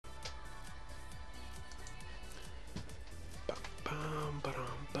Bum,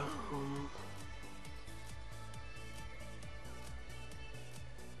 ba-dum, bum.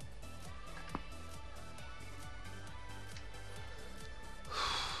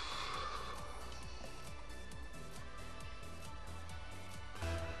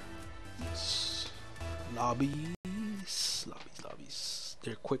 Lobbies.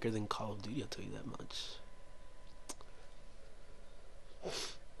 They're quicker than Call of Duty, I'll tell you that much.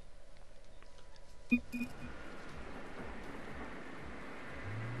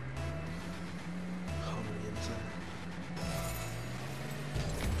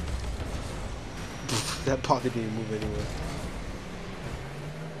 That pocket didn't move anywhere.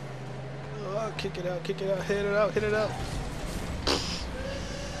 Oh, kick it out, hit it out.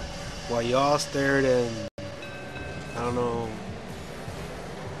 While y'all stared and I don't know.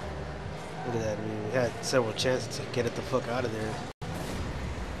 Look at that, I mean, we had several chances to get it the fuck out of there.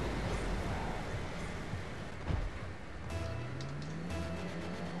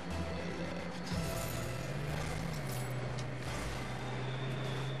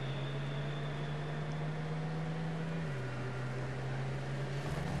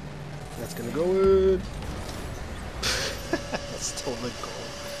 That's gonna go in. I stole the goal.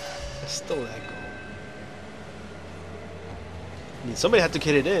 I stole that goal. I mean, somebody had to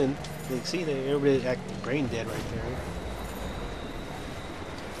get it in. Like, see, everybody acting brain dead right there.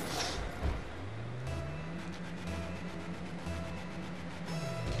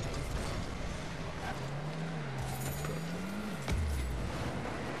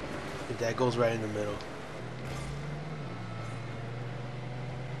 And that goes right in the middle.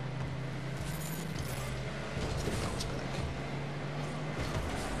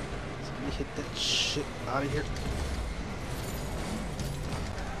 Get that shit out of here.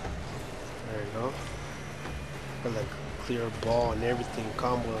 There you go. Got like clear ball and everything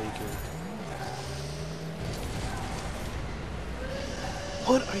combo you can.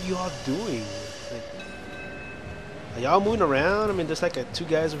 What are y'all doing? Like, are y'all moving around? I mean, there's like two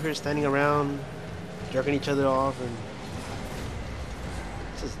guys over here standing around, jerking each other off, and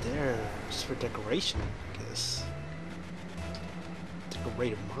this is there just for decoration, I guess.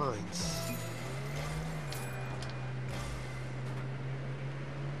 Decorated minds.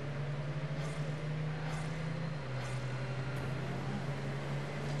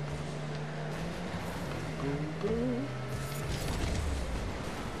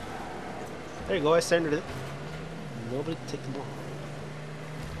 There you go, I centered it. Nobody take the ball.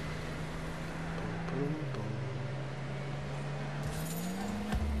 Boom, boom,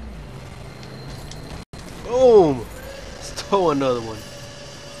 boom. Boom! Stole another one.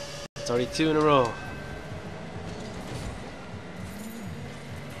 It's already 2 in a row.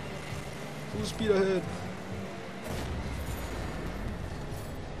 Full speed ahead.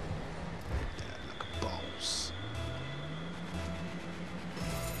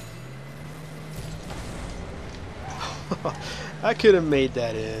 I could have made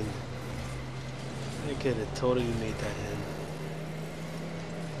that in. I could have totally made that in.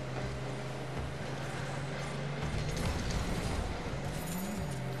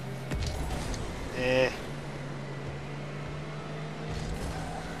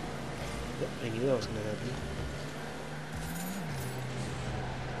 Yep, I knew that was gonna happen.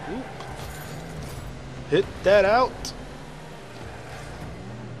 Oop. Hit that out.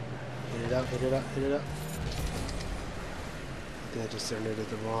 Hit it out, hit it out, hit it out. I think I just centered it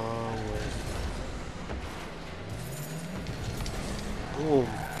the wrong way. Boom.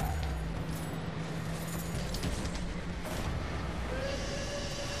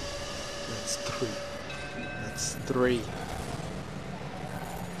 That's 3. That's 3.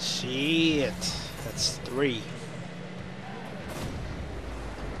 Shit. That's 3.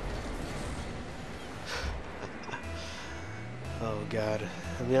 Oh god.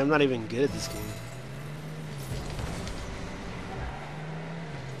 I mean, I'm not even good at this game.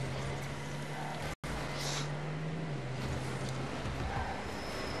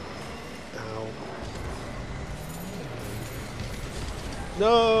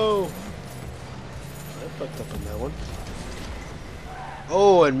 No! I fucked up on that one.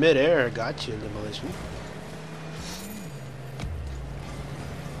 Oh, in midair, got you in demolition.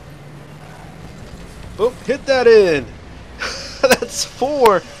 Oh, hit that in! That's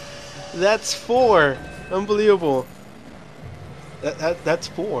 4! That's 4! Unbelievable. That's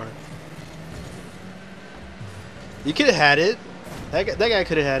 4. You could have had it. That guy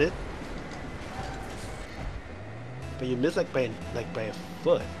could have had it. But you missed like by a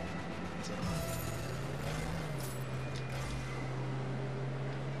foot. So.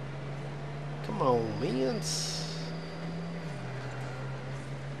 Come on, mans.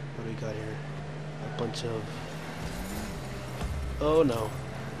 What do we got here? A bunch of Oh no.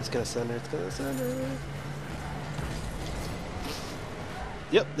 It's gonna center. It's gonna center.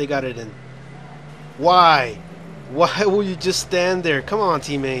 Yep, they got it in. Why? Why will you just stand there? Come on,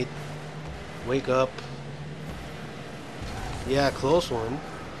 teammate. Wake up. Yeah, close one.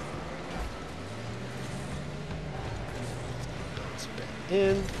 Bounce back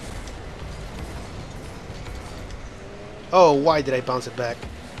in. Oh, why did I bounce it back?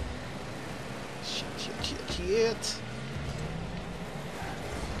 Shit, shit, shit, shit.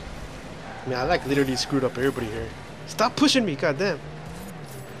 Man, I like literally screwed up everybody here. Stop pushing me, goddamn.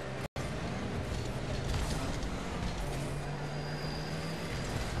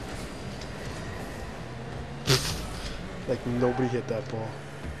 Like nobody hit that ball.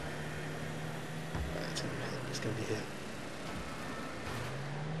 It's gonna be hit. It's gonna be hit.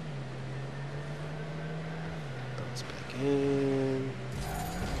 Bounce back in.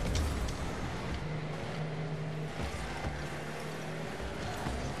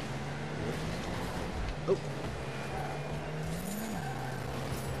 Oh.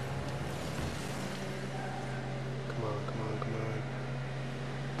 Come on, come on, come on.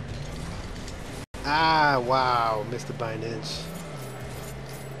 Ah, wow. Missed it by an inch.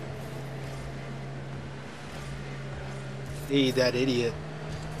 Hey, that idiot.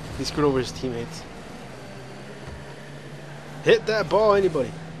 He screwed over his teammates. Hit that ball,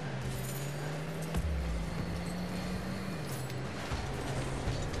 anybody.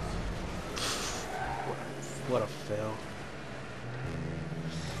 What a fail.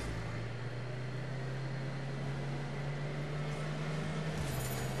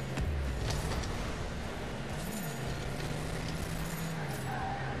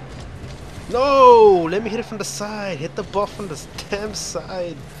 No! Let me hit it from the side. Hit the ball from the damn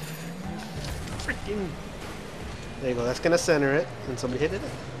side. Freaking. There you go. That's gonna center it. And somebody hit it.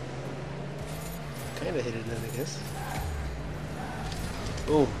 Kinda hit it in, I guess.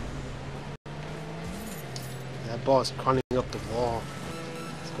 Boom. That ball is crawling up the wall.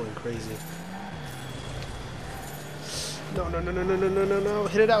 It's going crazy. No, no, no, no, no, no, no, no, no.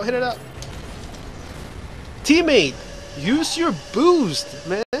 Hit it out, hit it out. Teammate, use your boost,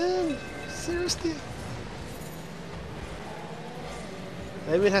 man. Seriously.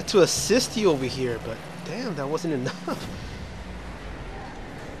 I even had to assist you over here, but damn, that wasn't enough.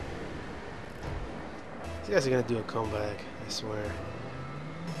 These guys are gonna do a comeback, I swear.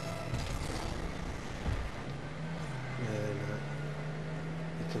 Yeah, they're not.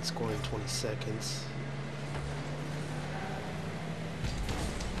 They can score in 20 seconds.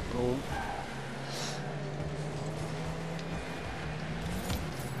 Boom.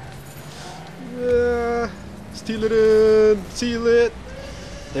 Yeah. Steal it in. Seal it.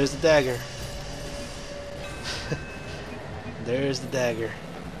 There's the dagger. There's the dagger.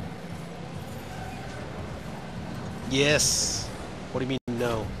 Yes. What do you mean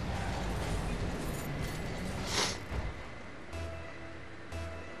no?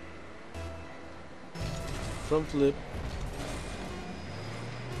 Front flip.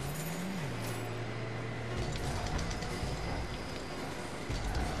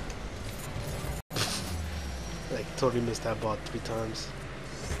 Like totally missed that ball 3 times.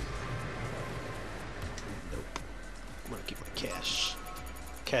 Nope. I'm gonna keep my cash.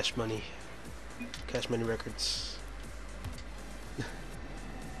 Cash money. Cash money records.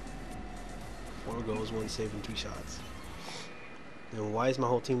 4 goals, 1 save, and 2 shots. And why is my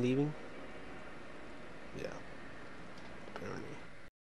whole team leaving? Yeah.